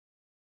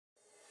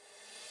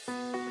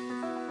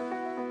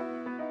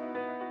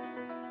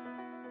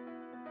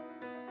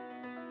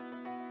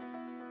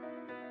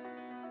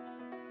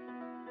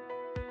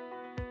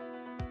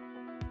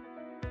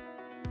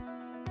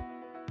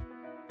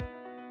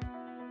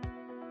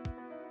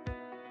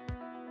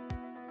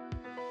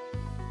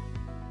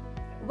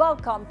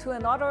Welcome to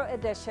another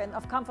edition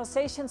of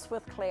Conversations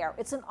with Claire.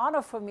 It's an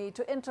honor for me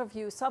to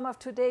interview some of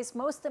today's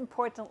most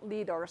important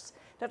leaders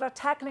that are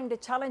tackling the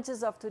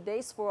challenges of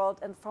today's world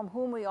and from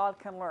whom we all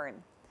can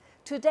learn.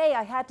 Today,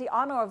 I had the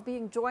honor of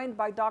being joined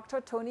by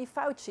Dr. Tony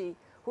Fauci,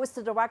 who is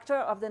the director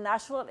of the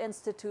National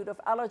Institute of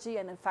Allergy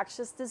and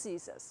Infectious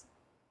Diseases.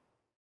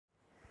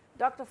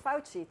 Dr.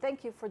 Fauci,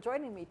 thank you for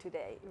joining me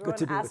today. Good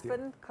to be with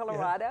Aspen, you.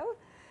 Colorado.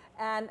 Yeah.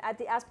 And at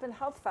the Aspen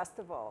Health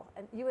Festival.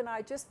 And you and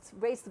I just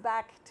raced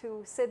back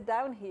to sit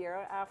down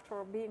here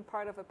after being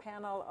part of a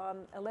panel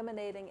on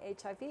eliminating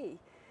HIV.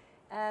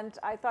 And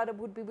I thought it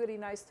would be really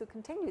nice to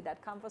continue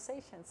that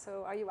conversation.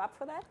 So are you up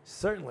for that?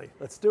 Certainly.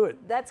 Let's do it.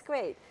 That's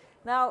great.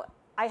 Now,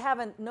 I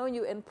haven't known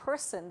you in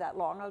person that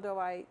long, although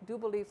I do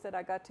believe that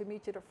I got to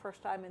meet you the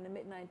first time in the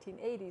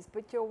mid-1980s.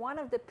 But you're one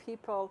of the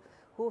people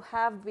who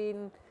have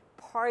been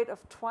part of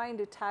trying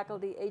to tackle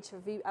the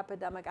HIV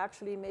epidemic,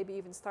 actually maybe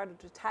even started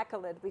to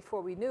tackle it before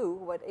we knew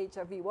what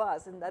HIV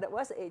was and that it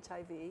was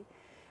HIV.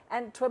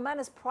 And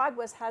tremendous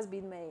progress has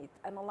been made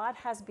and a lot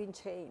has been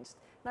changed.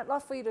 And I'd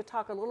love for you to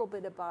talk a little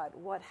bit about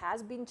what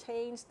has been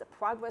changed, the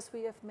progress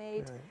we have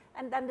made, right,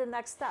 and then the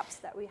next steps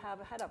that we have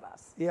ahead of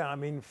us. Yeah, I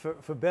mean,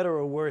 for better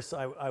or worse,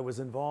 I was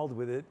involved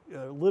with it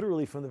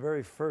literally from the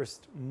very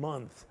first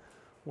month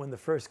when the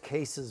first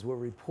cases were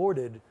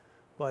reported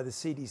by the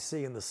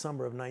CDC in the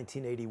summer of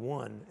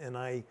 1981. And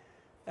I,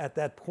 at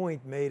that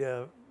point, made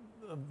a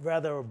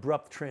rather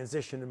abrupt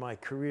transition in my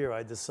career.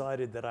 I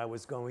decided that I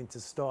was going to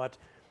start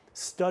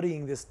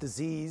studying this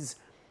disease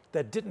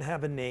that didn't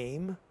have a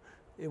name.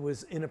 It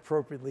was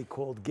inappropriately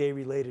called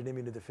gay-related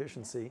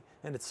immunodeficiency,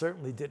 and it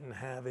certainly didn't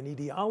have an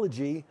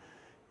etiology,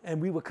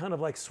 and we were kind of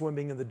like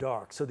swimming in the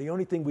dark. So the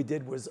only thing we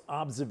did was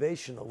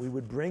observational. We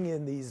would bring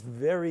in these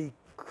very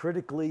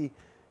critically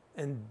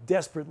and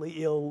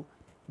desperately ill,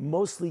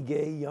 mostly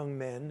gay young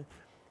men,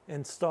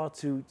 and start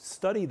to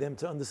study them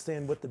to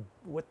understand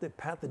what the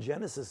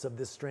pathogenesis of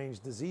this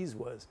strange disease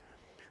was.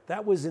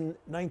 That was in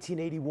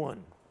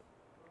 1981.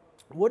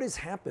 What has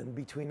happened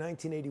between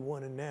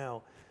 1981 and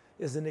now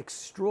is an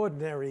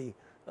extraordinary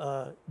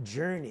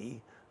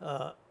journey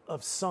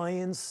of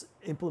science,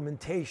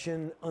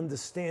 implementation,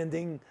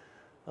 understanding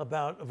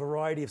about a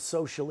variety of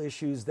social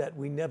issues that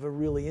we never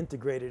really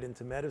integrated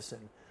into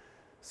medicine.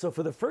 So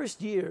for the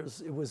first years,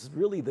 it was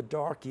really the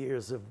dark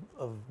years of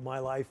my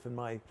life and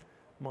my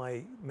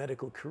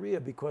medical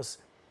career, because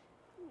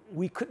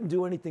we couldn't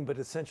do anything but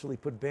essentially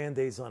put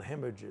Band-Aids on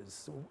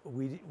hemorrhages.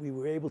 We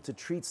were able to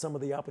treat some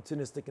of the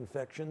opportunistic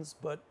infections,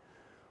 but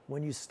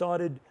when you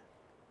started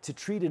to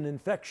treat an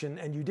infection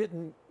and you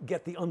didn't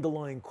get the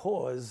underlying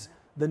cause,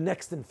 the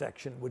next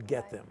infection would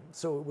get them.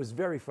 So it was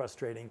very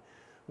frustrating.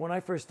 When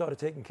I first started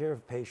taking care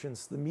of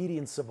patients, the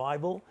median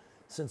survival,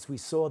 since we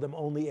saw them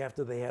only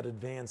after they had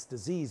advanced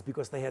disease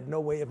because they had no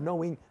way of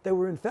knowing they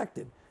were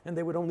infected, and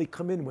they would only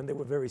come in when they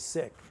were very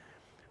sick.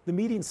 The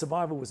median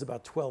survival was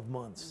about 12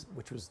 months,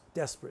 which was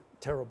desperate,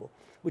 terrible,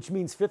 which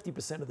means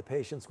 50% of the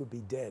patients would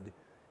be dead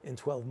in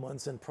 12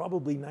 months, and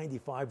probably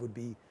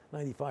 95%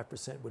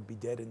 would be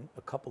dead in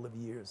a couple of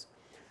years.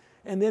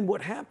 And then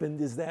what happened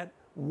is that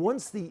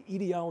once the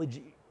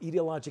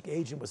etiologic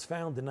agent was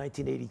found in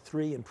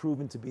 1983 and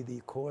proven to be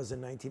the cause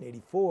in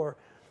 1984,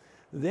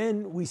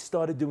 then we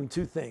started doing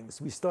two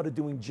things. We started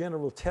doing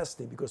general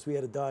testing because we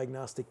had a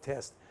diagnostic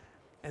test.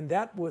 And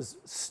that was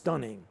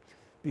stunning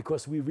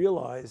because we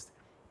realized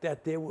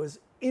that there was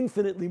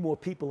infinitely more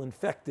people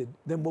infected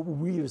than what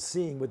we were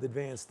seeing with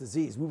advanced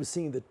disease. We were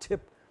seeing the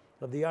tip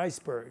of the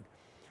iceberg.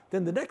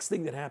 Then the next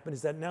thing that happened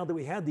is that now that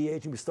we had the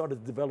agent, we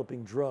started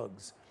developing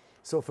drugs.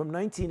 So from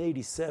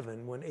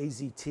 1987, when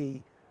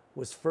AZT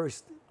was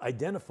first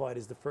identified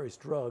as the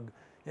first drug,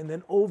 and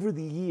then over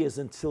the years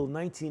until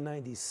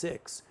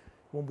 1996,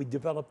 when we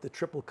developed the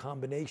triple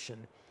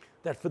combination,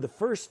 that for the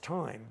first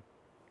time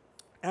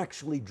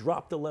actually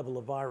dropped the level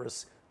of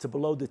virus to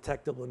below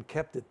detectable and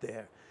kept it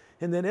there.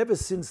 And then ever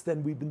since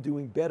then, we've been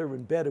doing better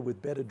and better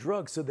with better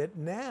drugs, so that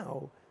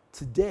now,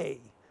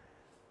 today,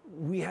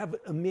 we have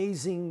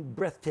amazing,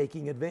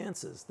 breathtaking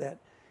advances that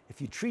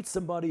if you treat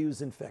somebody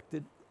who's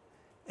infected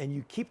and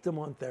you keep them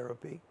on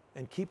therapy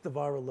and keep the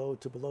viral load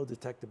to below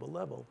detectable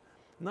level,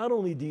 not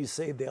only do you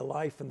save their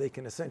life and they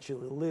can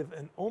essentially live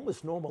an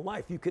almost normal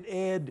life, you could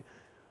add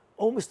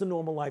almost a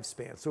normal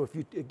lifespan. So if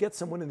you get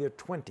someone in their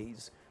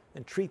 20s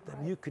and treat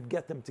them, you could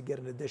get them to get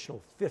an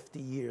additional 50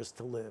 years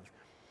to live.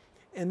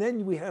 And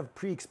then we have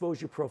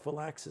pre-exposure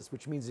prophylaxis,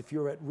 which means if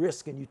you're at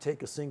risk and you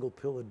take a single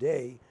pill a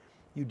day,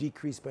 you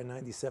decrease by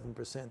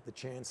 97% the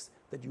chance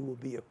that you will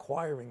be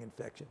acquiring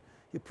infection.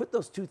 You put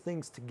those two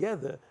things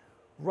together,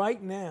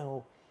 right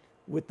now,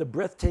 with the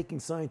breathtaking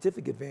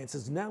scientific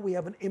advances, now we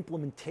have an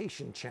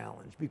implementation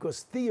challenge,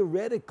 because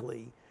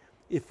theoretically,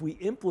 if we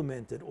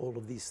implemented all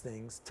of these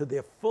things to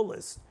their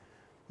fullest,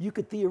 you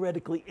could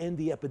theoretically end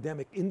the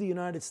epidemic in the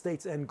United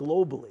States and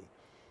globally.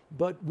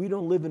 But we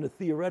don't live in a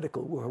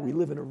theoretical world, we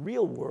live in a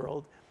real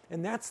world,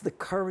 and that's the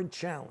current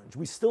challenge.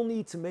 We still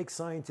need to make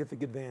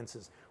scientific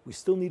advances. We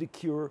still need a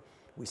cure,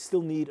 we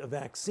still need a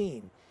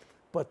vaccine.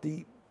 But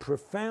the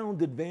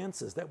profound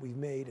advances that we've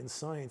made in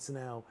science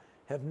now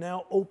have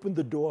now opened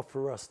the door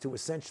for us to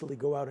essentially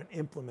go out and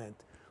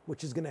implement,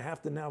 which is going to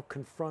have to now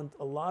confront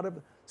a lot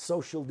of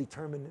social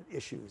determinant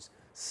issues,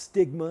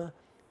 stigma,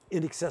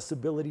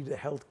 inaccessibility to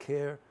health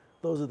care.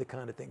 Those are the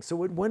kind of things.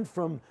 So it went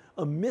from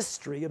a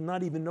mystery of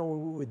not even knowing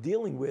what we were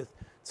dealing with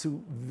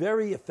to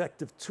very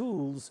effective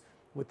tools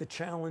with the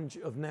challenge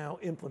of now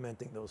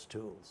implementing those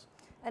tools.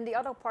 And the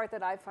other part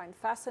that I find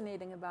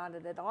fascinating about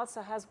it, it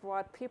also has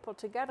brought people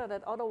together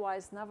that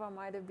otherwise never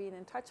might have been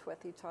in touch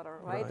with each other,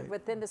 right?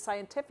 Within the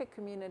scientific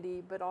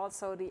community, but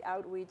also the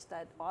outreach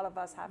that all of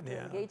us have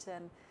to engage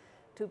in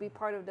to be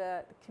part of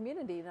the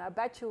community. And I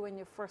bet you when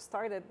you first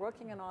started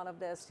working on all of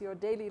this, your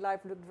daily life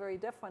looked very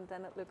different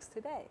than it looks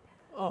today.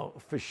 Oh,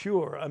 for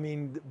sure. I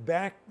mean,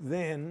 back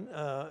then,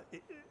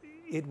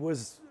 it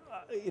was,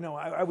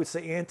 I would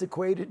say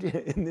antiquated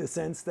in the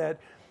sense that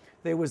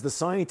there was the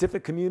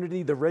scientific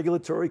community, the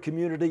regulatory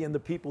community, and the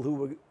people who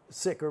were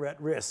sick or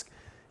at risk.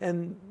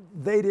 And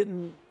they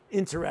didn't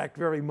interact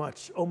very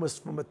much,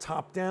 almost from a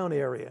top-down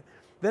area.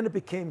 Then it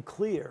became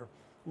clear,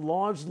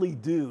 largely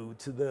due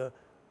to the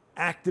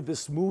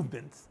activist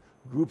movement,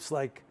 groups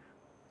like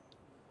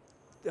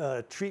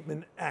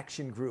Treatment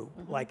Action Group,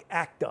 like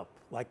ACT UP,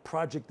 like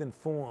Project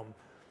Inform,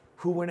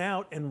 who went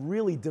out and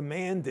really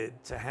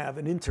demanded to have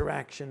an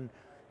interaction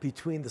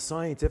between the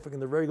scientific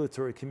and the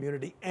regulatory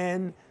community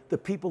and the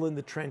people in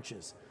the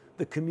trenches,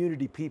 the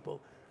community people.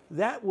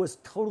 That was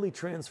totally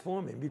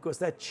transforming because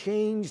that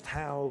changed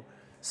how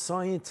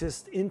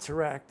scientists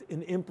interact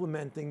in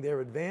implementing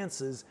their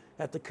advances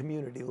at the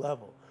community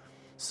level.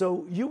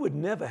 So you would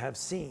never have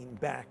seen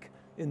back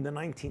in the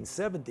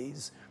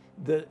 1970s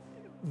the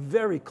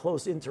very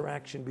close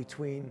interaction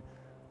between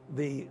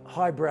the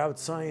highbrowed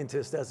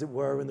scientists, as it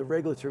were, and the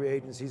regulatory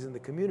agencies in the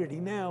community.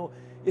 Now,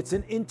 it's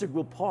an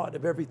integral part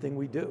of everything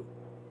we do.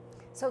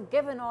 So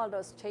given all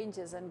those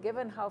changes and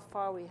given how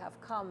far we have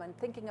come and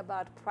thinking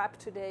about PrEP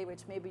today,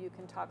 which maybe you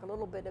can talk a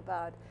little bit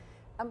about,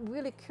 I'm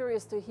really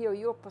curious to hear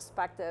your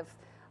perspective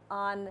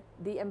on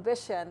the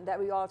ambition that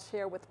we all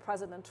share with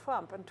President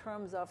Trump in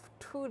terms of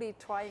truly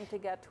trying to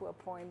get to a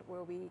point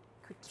where we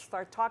could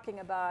start talking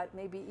about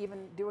maybe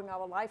even during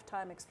our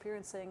lifetime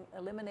experiencing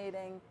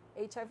eliminating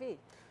HIV.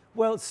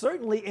 Well,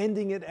 certainly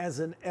ending it as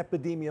an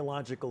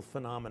epidemiological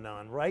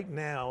phenomenon. Right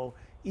now,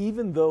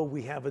 even though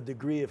we have a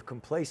degree of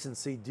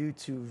complacency due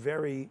to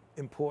very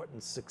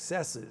important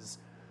successes,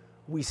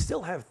 we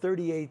still have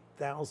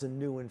 38,000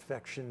 new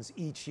infections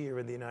each year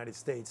in the United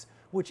States,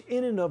 which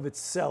in and of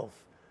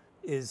itself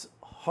is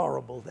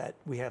horrible that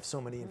we have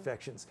so many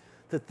infections.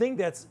 The thing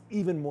that's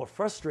even more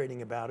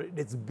frustrating about it,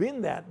 it's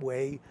been that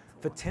way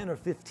for 10 or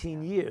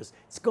 15 years.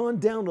 It's gone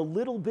down a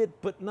little bit,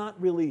 but not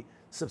really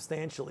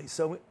substantially.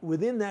 So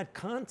within that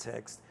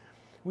context,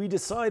 we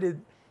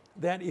decided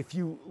that if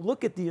you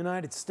look at the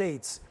United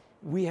States,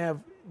 we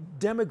have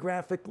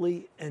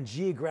demographically and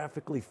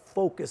geographically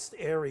focused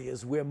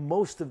areas where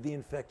most of the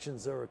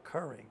infections are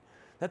occurring.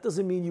 That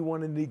doesn't mean you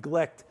want to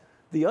neglect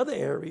the other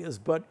areas,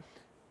 but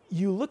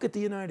you look at the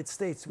United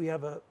States, we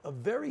have a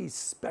very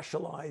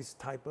specialized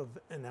type of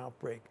an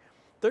outbreak.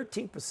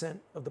 13%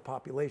 of the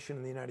population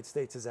in the United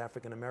States is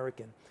African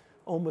American.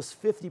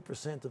 Almost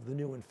 50% of the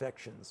new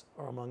infections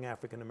are among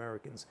African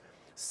Americans.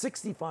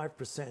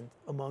 65%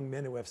 among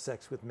men who have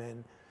sex with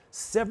men.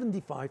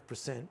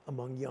 75%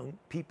 among young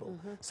people.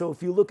 So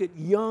if you look at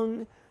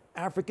young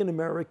African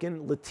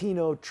American,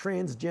 Latino,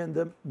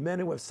 transgender men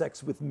who have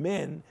sex with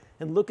men,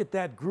 and look at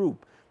that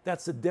group,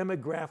 that's a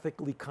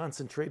demographically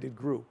concentrated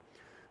group.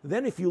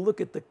 Then if you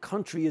look at the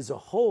country as a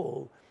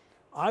whole,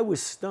 I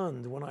was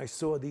stunned when I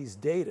saw these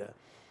data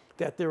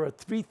that there are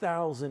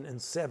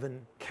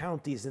 3,007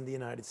 counties in the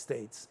United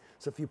States.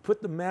 So if you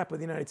put the map of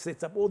the United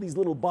States up, all these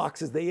little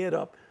boxes, they add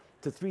up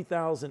to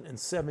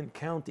 3,007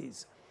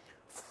 counties.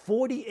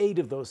 48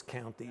 of those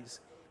counties,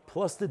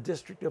 plus the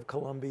District of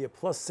Columbia,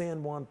 plus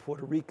San Juan,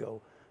 Puerto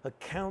Rico,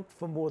 account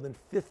for more than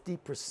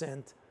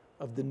 50%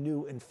 of the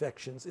new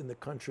infections in the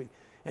country.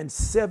 And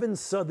 7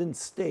 southern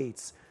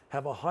states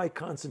have a high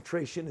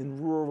concentration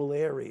in rural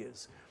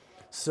areas.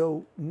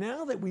 So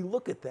now that we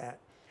look at that,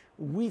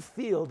 we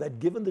feel that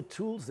given the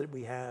tools that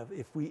we have,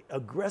 if we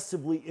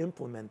aggressively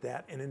implement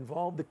that and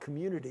involve the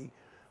community,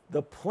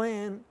 the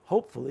plan,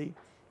 hopefully,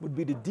 would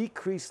be to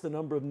decrease the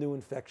number of new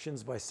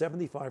infections by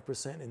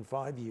 75% in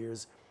 5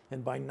 years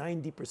and by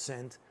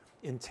 90%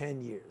 in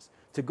 10 years,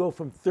 to go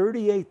from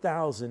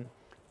 38,000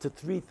 to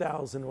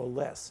 3,000 or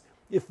less.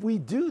 If we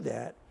do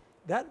that,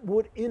 that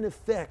would in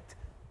effect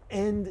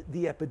end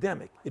the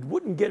epidemic. It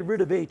wouldn't get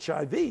rid of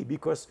HIV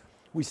because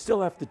we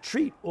still have to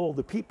treat all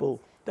the people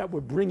that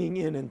we're bringing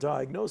in and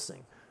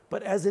diagnosing.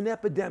 But as an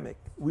epidemic,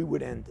 we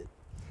would end it.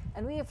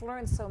 And we have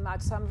learned so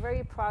much. So I'm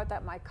very proud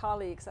that my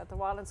colleagues at the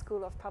Wallen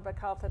School of Public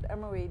Health at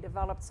Emory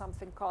developed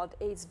something called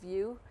AIDS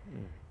View.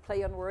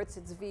 Play on words,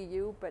 it's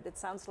VU, but it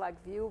sounds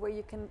like view, where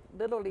you can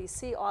literally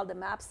see all the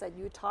maps that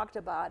you talked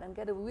about and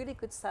get a really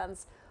good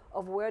sense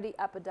of where the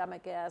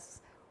epidemic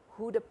is,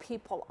 who the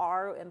people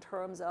are in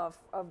terms of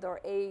their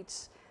age,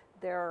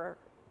 their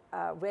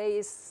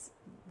race,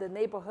 the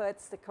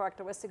neighborhoods, the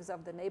characteristics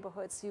of the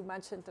neighborhoods. You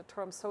mentioned the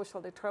term social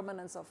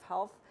determinants of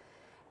health.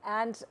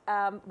 And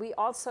we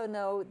also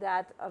know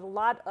that a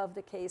lot of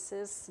the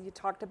cases, you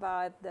talked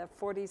about the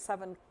 48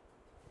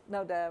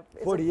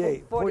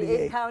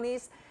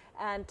 counties,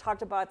 and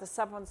talked about the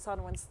 7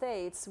 southern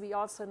states. We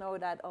also know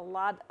that a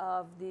lot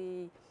of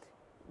the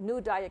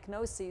new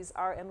diagnoses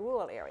are in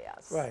rural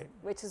areas, right,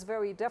 which is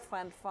very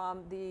different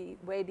from the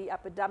way the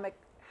epidemic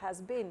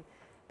has been.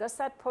 Does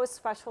that pose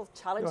special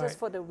challenges right.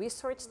 for the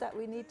research that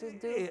we need to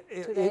do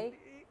today?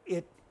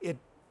 It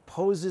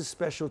poses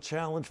special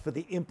challenge for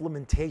the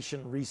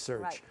implementation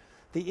research. Right.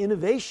 The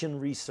innovation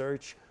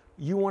research,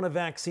 you want a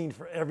vaccine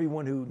for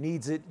everyone who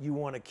needs it, you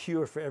want a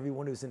cure for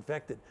everyone who's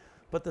infected.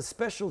 But the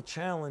special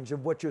challenge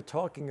of what you're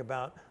talking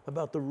about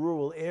the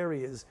rural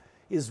areas,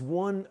 is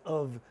one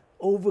of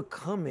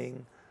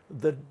overcoming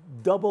the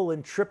double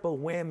and triple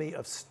whammy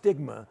of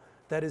stigma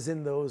that is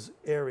in those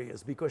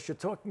areas, because you're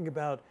talking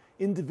about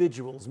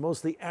individuals,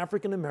 mostly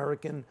African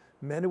American,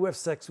 men who have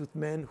sex with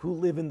men, who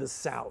live in the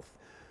South.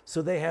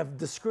 So they have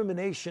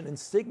discrimination and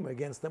stigma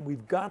against them.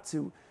 We've got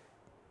to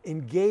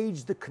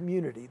engage the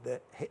community,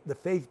 the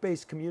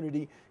faith-based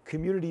community,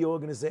 community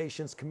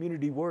organizations,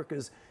 community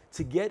workers,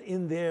 to get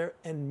in there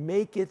and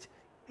make it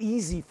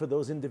easy for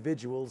those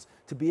individuals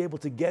to be able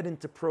to get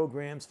into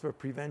programs for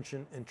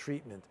prevention and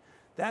treatment.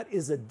 That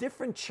is a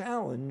different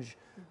challenge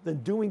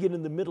than doing it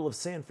in the middle of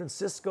San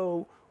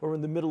Francisco or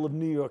in the middle of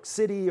New York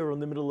City or in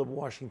the middle of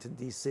Washington,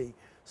 D.C.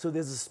 So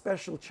there's a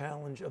special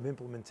challenge of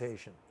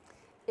implementation.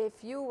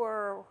 If you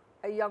were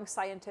a young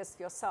scientist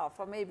yourself,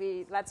 or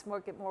maybe let's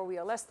make it more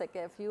realistic,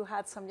 if you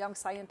had some young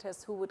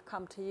scientists who would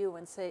come to you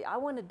and say, I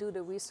want to do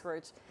the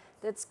research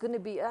that's going to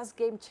be as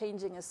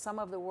game-changing as some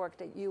of the work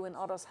that you and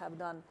others have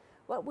done,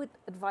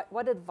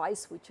 what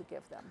advice would you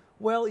give them?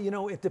 Well, you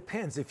know, it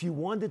depends. If you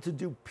wanted to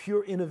do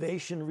pure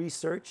innovation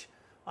research,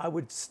 I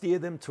would steer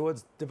them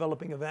towards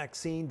developing a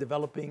vaccine,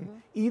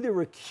 developing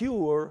either a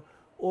cure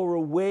or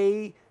a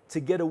way to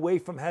get away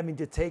from having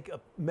to take a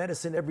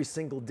medicine every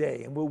single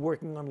day. And we're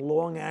working on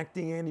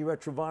long-acting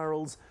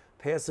antiretrovirals,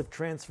 passive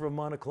transfer of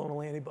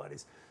monoclonal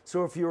antibodies.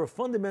 So if you're a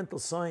fundamental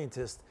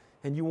scientist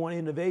and you want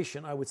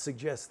innovation, I would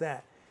suggest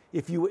that.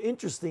 If you were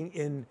interested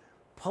in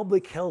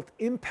public health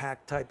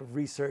impact type of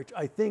research,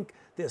 I think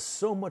there's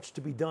so much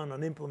to be done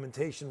on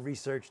implementation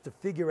research to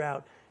figure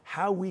out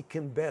how we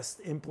can best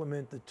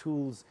implement the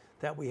tools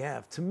that we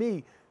have. To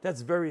me,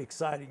 that's very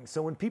exciting.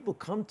 So when people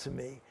come to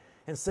me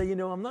and say, you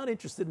know, I'm not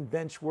interested in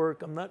bench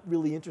work, I'm not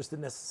really interested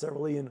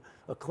necessarily in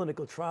a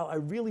clinical trial, I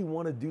really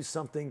want to do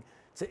something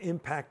to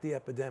impact the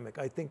epidemic,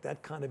 I think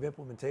that kind of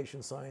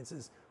implementation science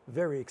is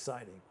very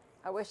exciting.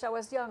 I wish I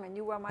was young and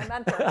you were my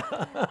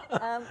mentor.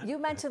 You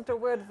mentioned the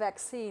word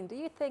vaccine. Do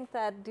you think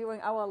that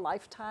during our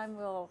lifetime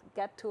we'll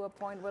get to a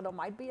point where there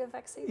might be a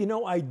vaccine? You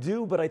know, I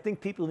do, but I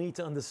think people need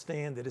to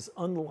understand that it's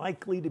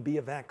unlikely to be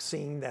a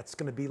vaccine that's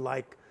going to be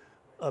like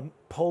a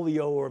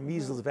polio or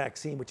measles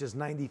vaccine, which is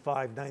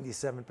 95,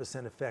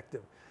 97%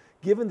 effective.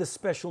 Given the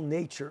special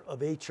nature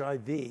of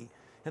HIV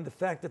and the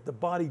fact that the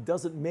body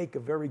doesn't make a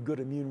very good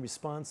immune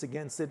response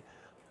against it,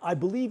 I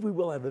believe we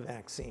will have a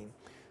vaccine.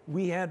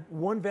 We had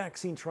one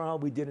vaccine trial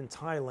we did in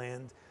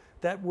Thailand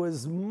that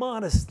was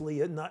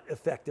modestly not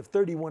effective,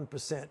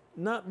 31%,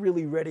 not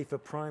really ready for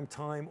prime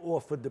time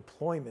or for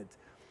deployment.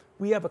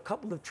 We have a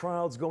couple of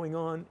trials going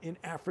on in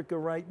Africa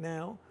right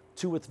now,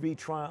 2 or 3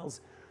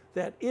 trials,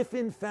 that if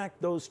in fact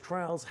those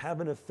trials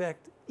have an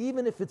effect,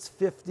 even if it's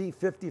 50,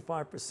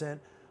 55%,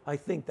 I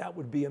think that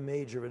would be a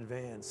major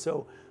advance.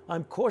 So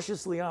I'm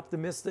cautiously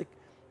optimistic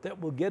that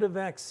we'll get a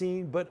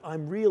vaccine, but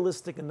I'm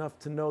realistic enough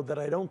to know that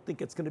I don't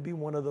think it's going to be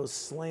one of those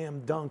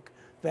slam dunk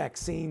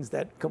vaccines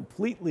that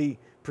completely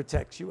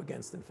protects you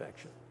against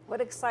infection. What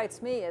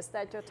excites me is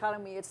that you're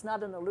telling me it's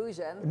not an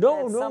illusion.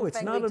 No, no,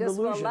 it's not an illusion.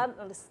 We just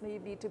relentlessly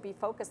need to be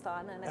focused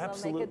on, and it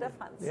will make a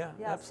difference. Yeah,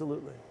 yes.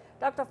 Absolutely.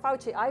 Dr.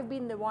 Fauci, I've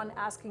been the one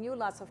asking you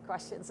lots of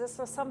questions. Is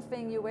there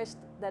something you wish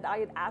that I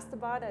had asked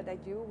about or that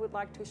you would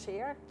like to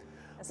share?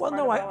 Well,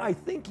 no, I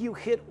think you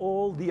hit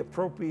all the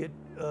appropriate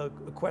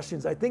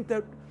questions. I think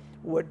that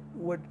what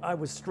I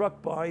was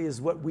struck by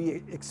is what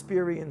we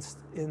experienced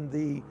in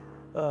the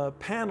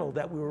panel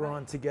that we were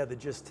on together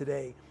just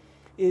today,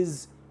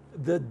 is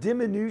the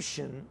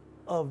diminution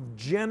of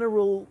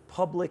general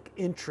public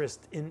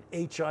interest in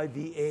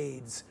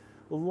HIV/AIDS,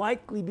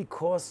 likely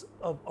because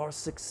of our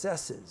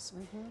successes.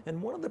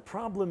 And one of the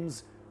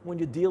problems when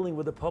you're dealing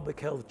with a public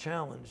health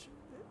challenge,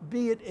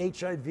 be it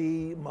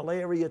HIV,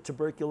 malaria,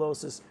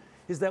 tuberculosis,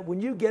 is that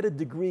when you get a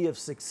degree of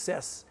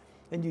success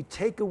and you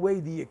take away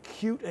the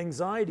acute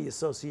anxiety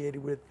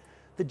associated with it,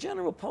 the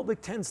general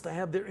public tends to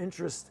have their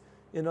interest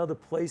in other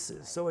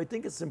places. So I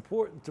think it's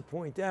important to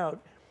point out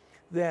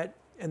that,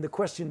 and the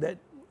question that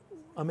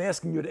I'm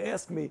asking you to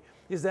ask me,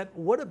 is that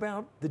what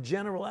about the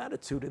general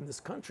attitude in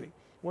this country?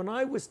 When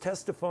I was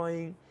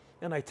testifying,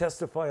 and I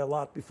testify a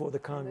lot before the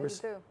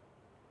Congress,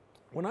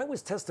 when I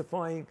was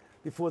testifying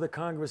before the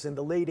Congress in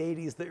the late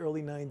 80s, the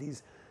early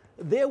 90s,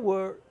 there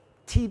were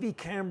TV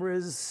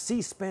cameras,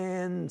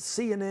 C-SPAN,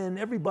 CNN,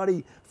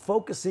 everybody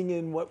focusing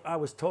in what I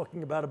was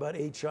talking about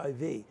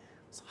HIV. I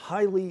was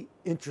highly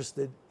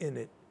interested in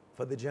it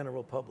for the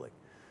general public.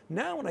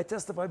 Now when I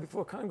testify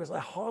before Congress, I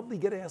hardly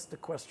get asked a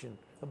question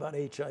about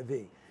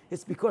HIV.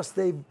 It's because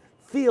they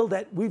feel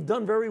that we've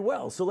done very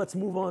well, so let's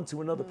move on to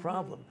another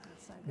problem.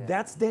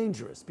 That's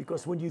dangerous,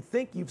 because when you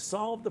think you've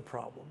solved the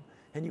problem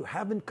and you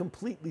haven't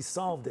completely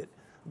solved it,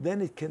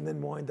 then it can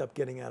then wind up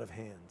getting out of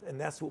hand. And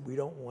that's what we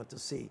don't want to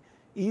see,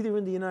 either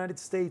in the United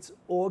States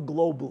or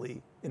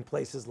globally in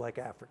places like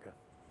Africa.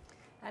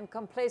 And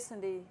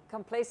complacency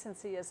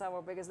is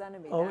our biggest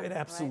enemy. Oh, then, it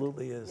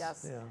absolutely right? is.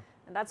 Yes. Yeah.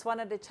 And that's one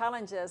of the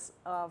challenges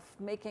of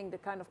making the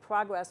kind of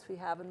progress we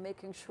have and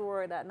making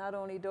sure that not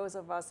only those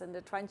of us in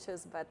the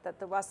trenches, but that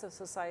the rest of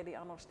society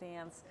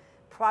understands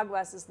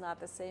progress is not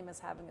the same as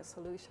having a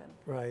solution.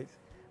 Right.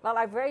 Well,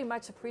 I very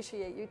much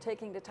appreciate you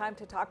taking the time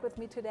to talk with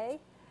me today.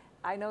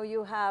 I know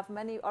you have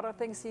many other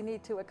things you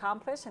need to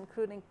accomplish,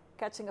 including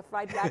catching a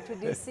flight back to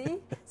DC.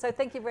 So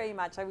thank you very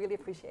much. I really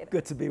appreciate it.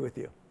 Good to be with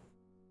you.